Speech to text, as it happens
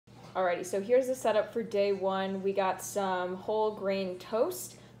Alrighty, so here's the setup for day one. We got some whole grain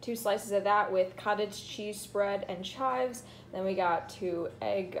toast, 2 slices of that with cottage cheese spread and chives. Then we got 2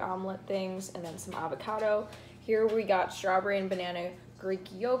 egg omelet things and then some avocado. Here we got strawberry and banana Greek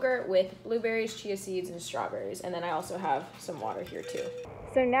yogurt with blueberries, chia seeds, and strawberries. And then I also have some water here too.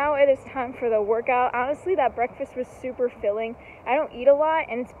 So now it is time for the workout. Honestly, that breakfast was super filling. I don't eat a lot,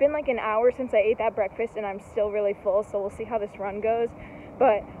 and it's been like an hour since I ate that breakfast, and I'm still really full, so we'll see how this run goes.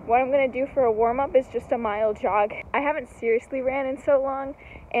 But what I'm gonna do for a warm-up is just a mile jog. I haven't seriously ran in so long,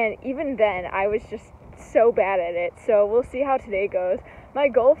 and even then, I was just so bad at it. So we'll see how today goes. My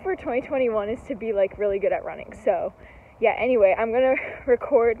goal for 2021 is to be like really good at running. So yeah, anyway, I'm gonna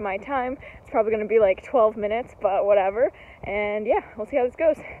record my time. It's probably gonna be like 12 minutes, but whatever. And yeah, we'll see how this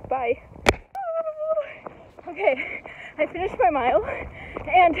goes. Bye. Okay, I finished my mile,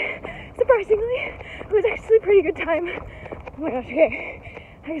 and surprisingly, it was actually a pretty good time. Oh my gosh, okay,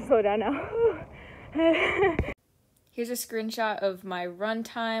 I can slow down now. Here's a screenshot of my run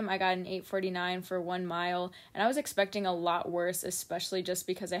time. I got an 8:49 for 1 mile, and I was expecting a lot worse, especially just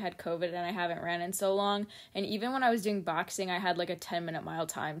because I had COVID and I haven't ran in so long. And even when I was doing boxing, I had like a 10-minute mile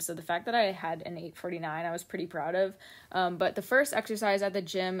time. So the fact that I had an 8:49, I was pretty proud of. But the first exercise at the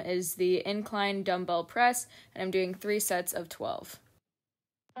gym is the incline dumbbell press, and I'm doing 3 sets of 12.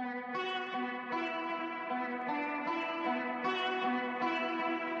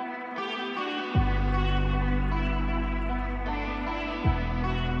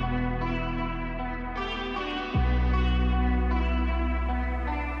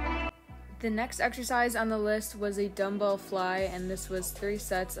 The next exercise on the list was a dumbbell fly, and this was 3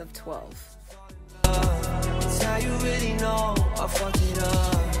 sets of 12. It's how you really know I fucked it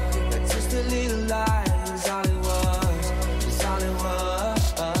up. It's just a little lie, it's all it was. It's all it was.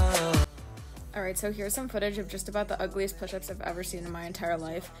 Alright, so here's some footage of just about the ugliest push-ups I've ever seen in my entire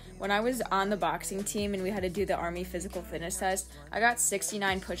life. When I was on the boxing team and we had to do the Army physical fitness test, I got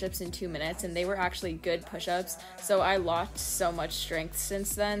 69 push-ups in 2 minutes, and they were actually good push-ups, so I lost so much strength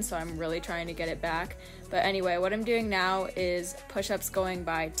since then, so I'm really trying to get it back. But anyway, what I'm doing now is push-ups going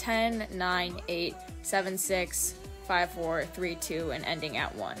by 10, 9, 8, 7, 6, 5, 4, 3, 2, and ending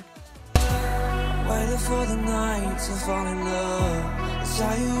at 1. Waiting for the night to fall in love. It's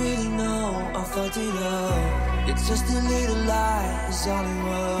how you really know I fucked it up. It's just a little lie, it's all it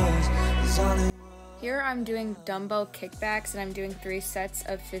was. It's all it was. Here I'm doing dumbbell kickbacks, and I'm doing 3 sets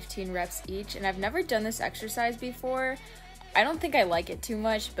of 15 reps each, and I've never done this exercise before. I don't think I like it too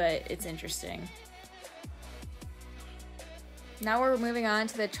much, but it's interesting. Now we're moving on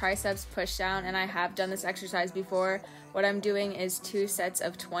to the triceps pushdown, and I have done this exercise before. What I'm doing is 2 sets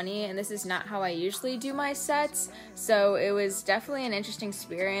of 20, and this is not how I usually do my sets, so it was definitely an interesting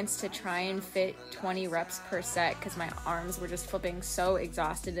experience to try and fit 20 reps per set because my arms were just flipping so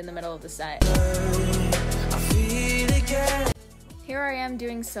exhausted in the middle of the set. Here I am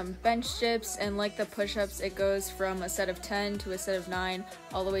doing some bench dips, and like the push-ups, it goes from a set of 10 to a set of 9,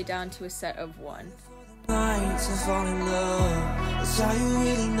 all the way down to a set of 1. Nights and fall in love. It's how you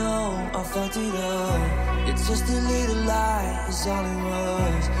really know I fucked it up. It's just a little lie, it's all it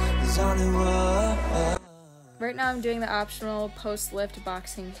was. It's all it was. Right now I'm doing the optional post-lift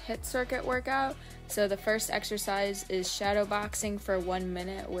boxing HIIT circuit workout. So the first exercise is shadow boxing for 1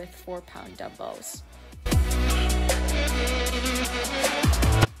 minute with 4-pound dumbbells.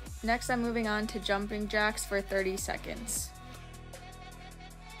 Next I'm moving on to jumping jacks for 30 seconds.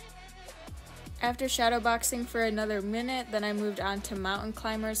 After shadow boxing for another minute, then I moved on to mountain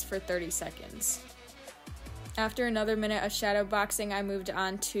climbers for 30 seconds. After another minute of shadow boxing, I moved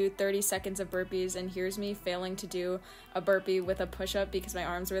on to 30 seconds of burpees, and here's me failing to do a burpee with a push-up because my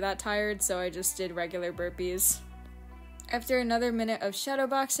arms were that tired, so I just did regular burpees. After another minute of shadow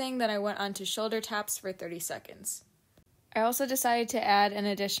boxing, then I went on to shoulder taps for 30 seconds. I also decided to add an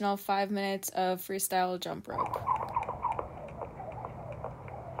additional 5 minutes of freestyle jump rope.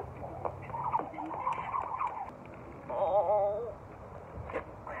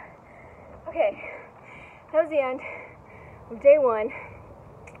 Okay, that was the end of day 1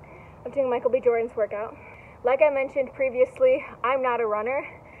 of doing Michael B. Jordan's workout. Like I mentioned previously, I'm not a runner,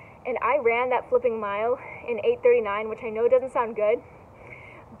 and I ran that flipping mile in 8:39, which I know doesn't sound good,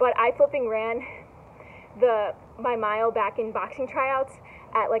 but I flipping ran my mile back in boxing tryouts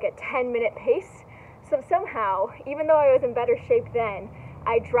at like a 10-minute pace. So somehow, even though I was in better shape then,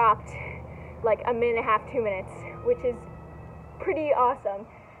 I dropped like a minute and a half, 2 minutes, which is pretty awesome,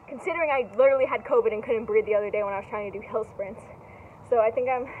 considering I literally had COVID and couldn't breathe the other day when I was trying to do hill sprints. So I think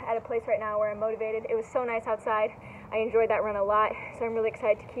I'm at a place right now where I'm motivated. It was so nice outside. I enjoyed that run a lot, so I'm really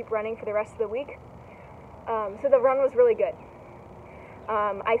excited to keep running for the rest of the week. So the run was really good.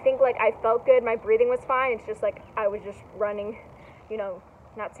 I think like I felt good, my breathing was fine, it's just like I was just running, you know,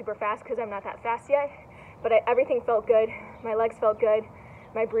 not super fast because I'm not that fast yet, but everything felt good, my legs felt good,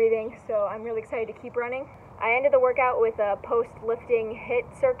 my breathing, so I'm really excited to keep running. I ended the workout with a post-lifting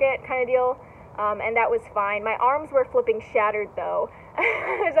HIIT circuit kind of deal, and that was fine. My arms were flipping shattered though,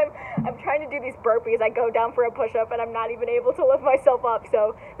 as I'm trying to do these burpees. I go down for a push-up and I'm not even able to lift myself up,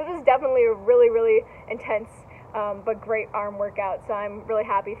 so this is definitely a really intense but great arm workout, so I'm really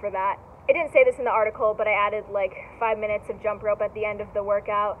happy for that. It didn't say this in the article, but I added like 5 minutes of jump rope at the end of the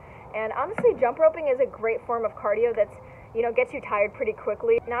workout, and honestly jump roping is a great form of cardio that's, you know, gets you tired pretty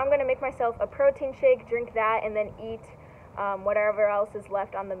quickly. Now I'm going to make myself a protein shake, drink that, and then eat whatever else is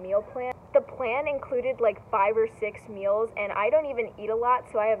left on the meal plan. The plan included like 5 or 6 meals, and I don't even eat a lot,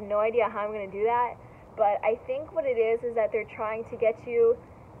 so I have no idea how I'm going to do that, but I think what it is that they're trying to get you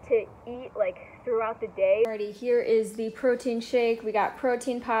to eat like throughout the day. Alrighty, here is the protein shake. We got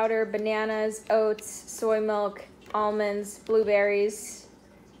protein powder, bananas, oats, soy milk, almonds, blueberries,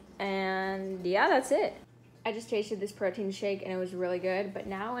 and yeah, that's it. I just tasted this protein shake and it was really good, but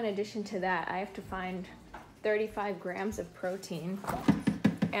now in addition to that, I have to find 35 grams of protein,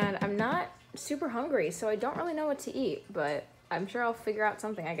 and I'm not super hungry, so I don't really know what to eat, but I'm sure I'll figure out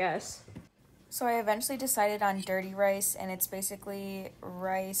something, I guess. So I eventually decided on dirty rice, and it's basically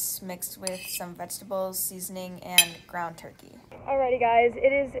rice mixed with some vegetables, seasoning, and ground turkey. Alrighty guys,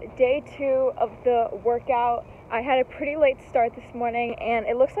 it is day 2 of the workout. I had a pretty late start this morning, and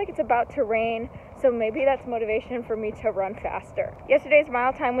it looks like it's about to rain, so maybe that's motivation for me to run faster. Yesterday's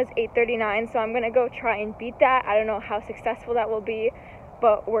mile time was 8:39, so I'm gonna go try and beat that. I don't know how successful that will be,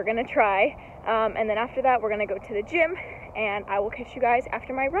 but we're gonna try. And then after that, we're gonna go to the gym, and I will catch you guys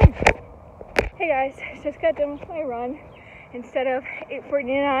after my run. Hey guys, just got done with my run. Instead of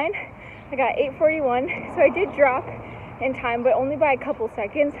 8:49, I got 8:41, so I did drop in time, but only by a couple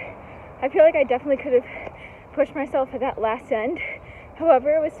seconds. I feel like I definitely could have pushed myself at that last end.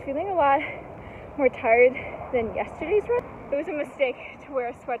 However, I was feeling a lot more tired than yesterday's run. It was a mistake to wear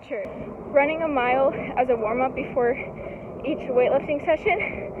a sweatshirt. Running a mile as a warm-up before each weightlifting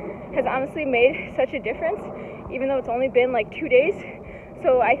session has honestly made such a difference, even though it's only been like 2 days.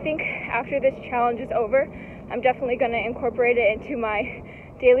 So I think after this challenge is over, I'm definitely going to incorporate it into my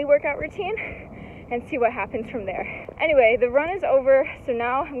daily workout routine and see what happens from there. Anyway, the run is over, so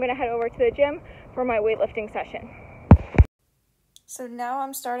now I'm going to head over to the gym for my weightlifting session. So now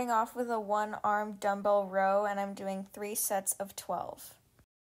I'm starting off with a 1-arm dumbbell row, and I'm doing 3 sets of 12.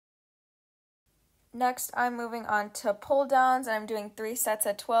 Next, I'm moving on to pull downs, and I'm doing 3 sets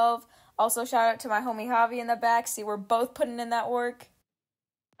at 12. Also, shout out to my homie Javi in the back. See, we're both putting in that work.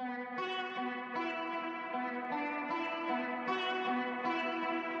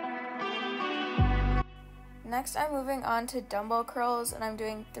 Next, I'm moving on to dumbbell curls, and I'm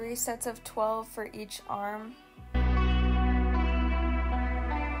doing 3 sets of 12 for each arm.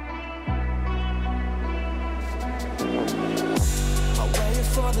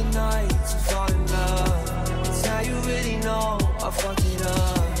 For the night to fall in love, it's how you really know I fucked it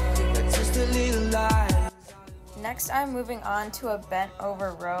up. It's just a little lie. Next, I'm moving on to a bent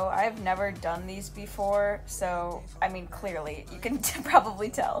over row. I have never done these before, so I mean, clearly you can probably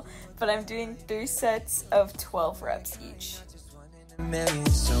tell, but I'm doing 3 sets of 12 reps each.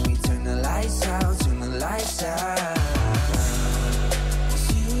 So we turn the lights out, turn the lights out.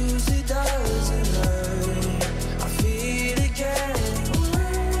 Usually doesn't hurt. I feel it again.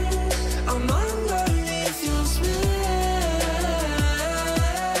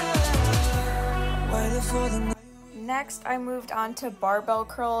 Next, I moved on to barbell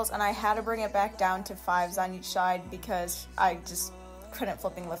curls, and I had to bring it back down to 5s on each side because I just couldn't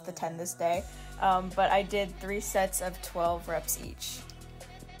flipping lift the 10 this day. But I did 3 sets of 12 reps each.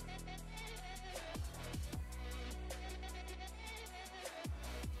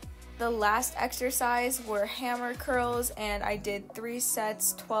 The last exercise were hammer curls, and I did 3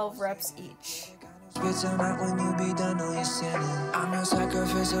 sets, 12 reps each. Spit them out when you be done, know you're sinning. I'm your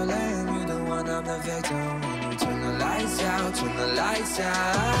sacrificial lamb, you the one, I'm the victim. When you turn the lights out, turn the lights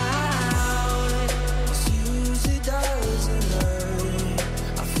out. It usually doesn't hurt.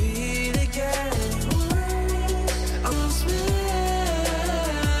 I feel it again. I'm spinning.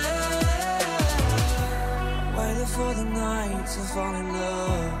 Waiting for the night to fall in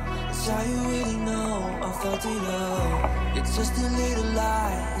love. It's how you really know I fucked it up. It's just a little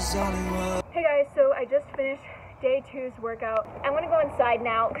lie, it's all it was. Hey guys, so I just finished day 2's workout. I'm gonna go inside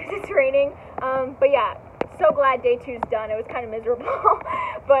now because it's raining. But yeah, so glad day 2's done. It was kind of miserable,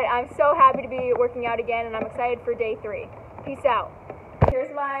 but I'm so happy to be working out again, and I'm excited for day 3. Peace out.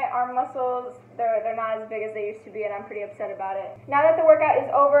 Here's my arm muscles. They're not as big as they used to be, and I'm pretty upset about it. Now that the workout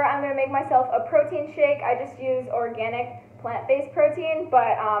is over, I'm gonna make myself a protein shake. I just use organic plant-based protein,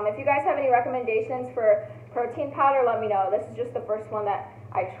 but if you guys have any recommendations for protein powder, let me know. This is just the first one that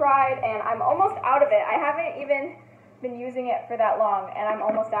I tried, and I'm almost out of it. I haven't even been using it for that long, and I'm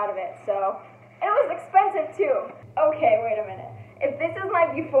almost out of it, so. And it was expensive too. Okay, wait a minute. If this is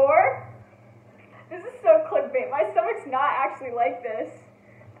my before, this is so clickbait. My stomach's not actually like this.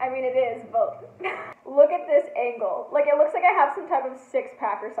 I mean, it is, but look at this angle. Like, it looks like I have some type of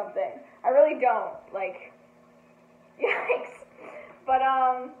six-pack or something. I really don't. Like, yikes. But,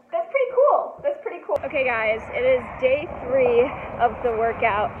 that's pretty cool. That's pretty cool. Okay, guys, it is day 3 of the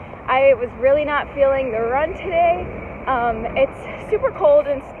workout. I was really not feeling the run today. It's super cold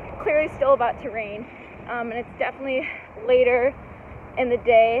and it's clearly still about to rain. And it's definitely later in the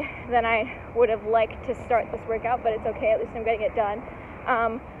day than I would have liked to start this workout, but it's okay. At least I'm getting it done.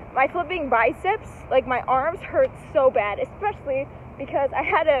 My flipping biceps, like my arms hurt so bad, especially because I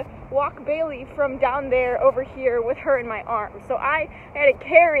had to walk Bailey from down there over here with her in my arms. So I had to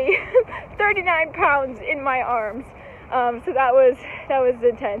carry 39 pounds in my arms. So that was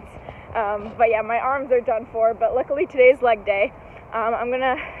intense. But yeah, my arms are done for, but luckily today's leg day. I'm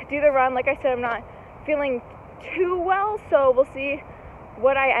gonna do the run. Like I said, I'm not feeling too well, so we'll see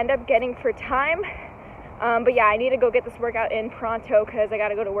what I end up getting for time. But yeah, I need to go get this workout in pronto because I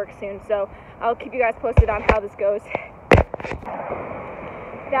gotta go to work soon. So I'll keep you guys posted on how this goes.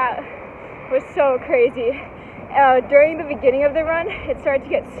 That was so crazy. During the beginning of the run, it started to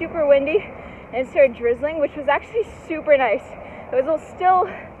get super windy and it started drizzling, which was actually super nice. It was still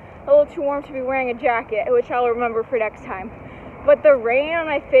a little too warm to be wearing a jacket, which I'll remember for next time. But the rain on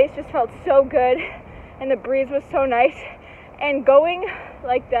my face just felt so good and the breeze was so nice. And going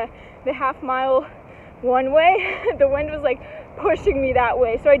like the half mile one way, the wind was like pushing me that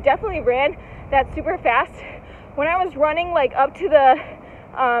way. So I definitely ran that super fast. When I was running like up to the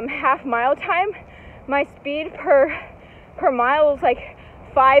half mile time, my speed per mile was like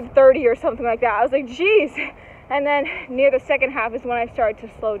 5:30 or something like that. I was like, geez. And then near the second half is when I started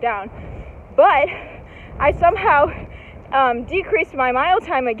to slow down. But I somehow decreased my mile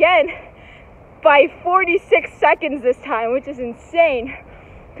time again by 46 seconds this time, which is insane.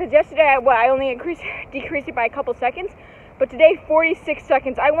 Because yesterday I only decreased it by a couple seconds, but today 46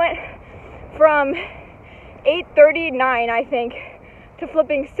 seconds. I went from 8:39, I think, to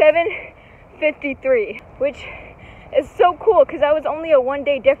flipping 7:53, which is so cool because that was only a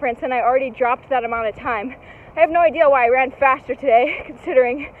 1-day difference and I already dropped that amount of time. I have no idea why I ran faster today,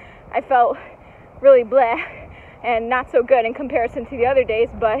 considering I felt really bleh and not so good in comparison to the other days,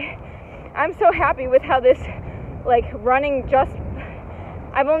 but I'm so happy with how this, like, running just,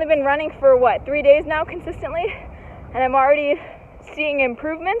 I've only been running for, 3 days now consistently, and I'm already seeing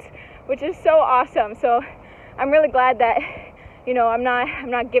improvements, which is so awesome. So I'm really glad that, you know, I'm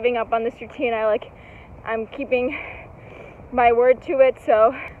not giving up on this routine. I'm keeping my word to it.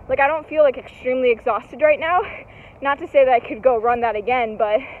 So, like, I don't feel, like, extremely exhausted right now. Not to say that I could go run that again,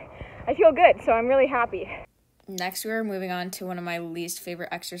 but I feel good, so I'm really happy. Next, we are moving on to one of my least favorite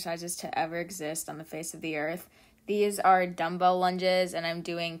exercises to ever exist on the face of the earth. These are dumbbell lunges, and I'm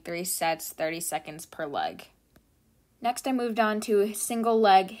doing 3 sets, 30 seconds per leg. Next, I moved on to single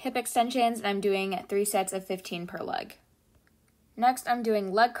leg hip extensions, and I'm doing 3 sets of 15 per leg. Next, I'm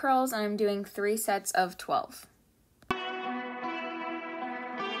doing leg curls, and I'm doing 3 sets of 12.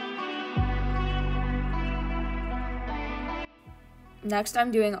 Next,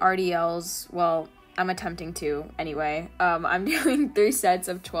 I'm doing RDLs. Well, I'm attempting to anyway. I'm doing 3 sets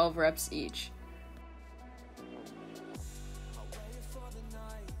of 12 reps each.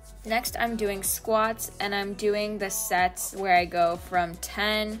 Next, I'm doing squats, and I'm doing the sets where I go from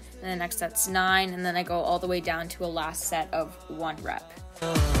 10, and the next set's 9, and then I go all the way down to a last set of 1 rep.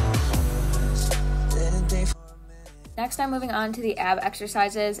 Next, I'm moving on to the ab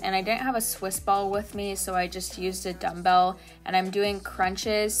exercises, and I didn't have a Swiss ball with me, so I just used a dumbbell, and I'm doing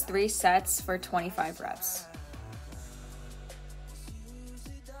crunches, 3 sets for 25 reps.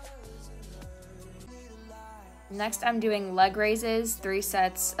 Next, I'm doing leg raises, 3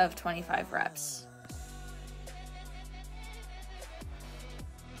 sets of 25 reps.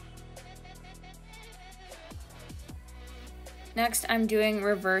 Next, I'm doing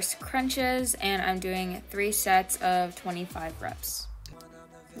reverse crunches, and I'm doing 3 sets of 25 reps.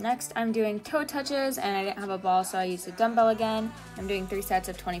 Next, I'm doing toe touches, and I didn't have a ball, so I used a dumbbell again. I'm doing 3 sets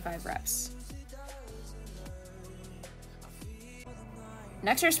of 25 reps.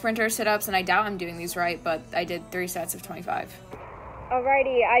 Next are sprinter sit-ups, and I doubt I'm doing these right, but I did 3 sets of 25.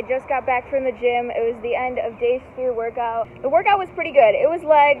 Alrighty, I just got back from the gym. It was the end of day 3 workout. The workout was pretty good. It was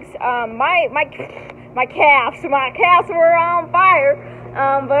legs. My calves were on fire.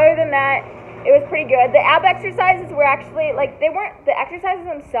 But other than that, it was pretty good. The ab exercises were actually the exercises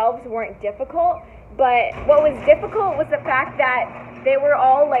themselves weren't difficult, but what was difficult was the fact that they were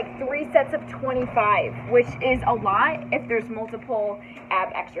all 3 sets of 25, which is a lot if there's multiple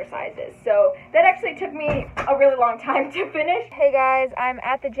ab exercises. So that actually took me a really long time to finish. Hey guys, I'm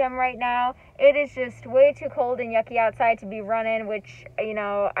at the gym right now. It is just way too cold and yucky outside to be running, which,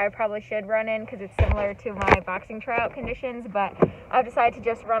 I probably should run in because it's similar to my boxing tryout conditions, but I've decided to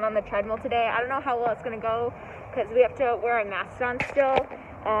just run on the treadmill today. I don't know how well it's going to go because we have to wear our masks on still,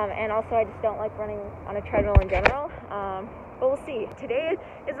 and also I just don't like running on a treadmill in general. But we'll see. Today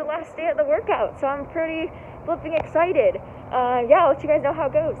is the last day of the workout, so I'm pretty flipping excited. Yeah, I'll let you guys know how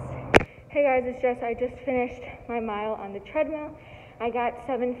it goes. Hey guys, it's Jess. I just finished my mile on the treadmill. I got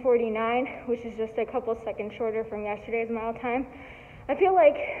 7:49, which is just a couple seconds shorter from yesterday's mile time. I feel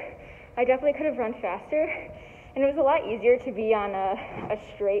like I definitely could have run faster, and it was a lot easier to be on a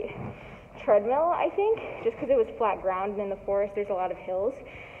straight treadmill, I think, just because it was flat ground, and in the forest there's a lot of hills.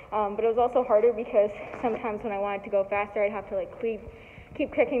 But it was also harder because sometimes when I wanted to go faster, I'd have to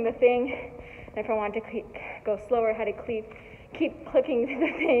keep clicking the thing. And if I wanted to go slower, I had to keep clicking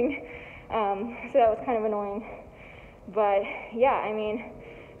the thing. So that was kind of annoying. But yeah, it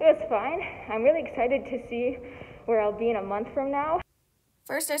was fine. I'm really excited to see where I'll be in a month from now.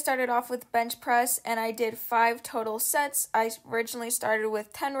 First, I started off with bench press, and I did 5 total sets. I originally started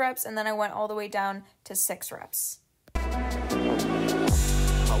with 10 reps, and then I went all the way down to 6 reps.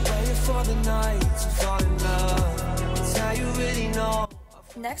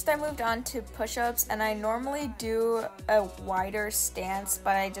 Next, I moved on to push-ups, and I normally do a wider stance,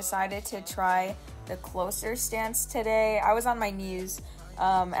 but I decided to try the closer stance today. I was on my knees,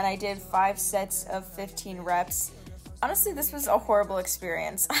 and I did 5 sets of 15 reps. Honestly, this was a horrible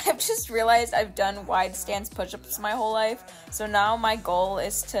experience. I've just realized I've done wide stance push-ups my whole life, so now my goal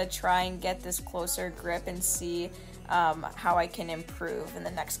is to try and get this closer grip and see how I can improve in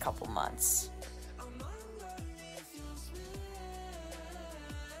the next couple months.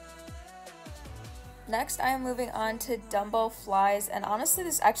 Next, I am moving on to dumbbell flies, and honestly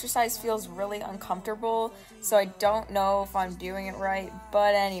this exercise feels really uncomfortable, so I don't know if I'm doing it right,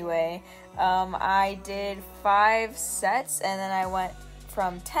 but anyway, I did 5 sets, and then I went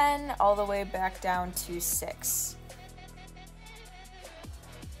from 10 all the way back down to 6.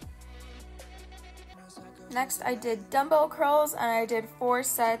 Next, I did dumbbell curls, and I did 4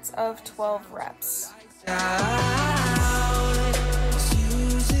 sets of 12 reps.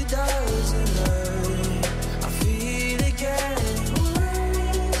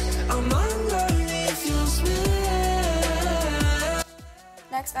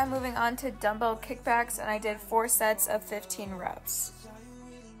 Next, I'm moving on to dumbbell kickbacks, and I did 4 sets of 15 reps.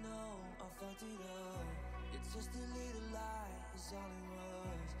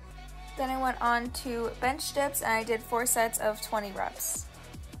 Then I went on to bench dips, and I did 4 sets of 20 reps.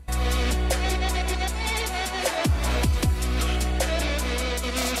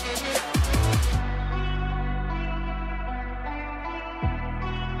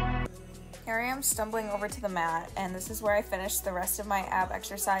 Here I am stumbling over to the mat, and this is where I finished the rest of my ab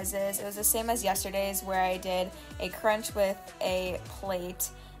exercises. It was the same as yesterday's, where I did a crunch with a plate,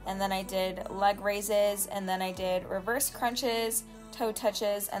 and then I did leg raises, and then I did reverse crunches, toe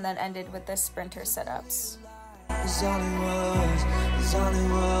touches, and then ended with the sprinter sit-ups.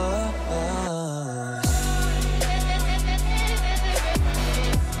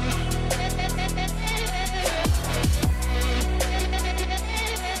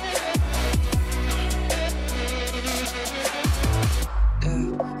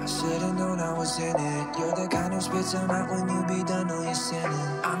 You're the kind who spits them out when you be done, all you're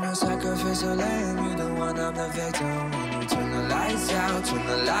sinning. I'm your sacrificial lamb, you the one, I'm the victim. When you turn the lights out, turn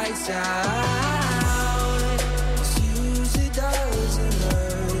the lights out. It's usually doesn't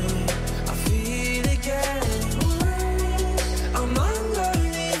hurt, I feel it getting worse. I'm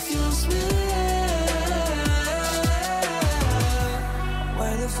underneath your spell,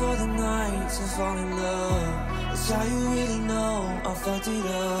 waiting for the night to fall in love. That's how you really know I fucked it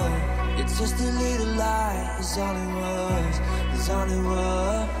up. It's just a little lie, it's all it was, it's all it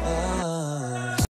was.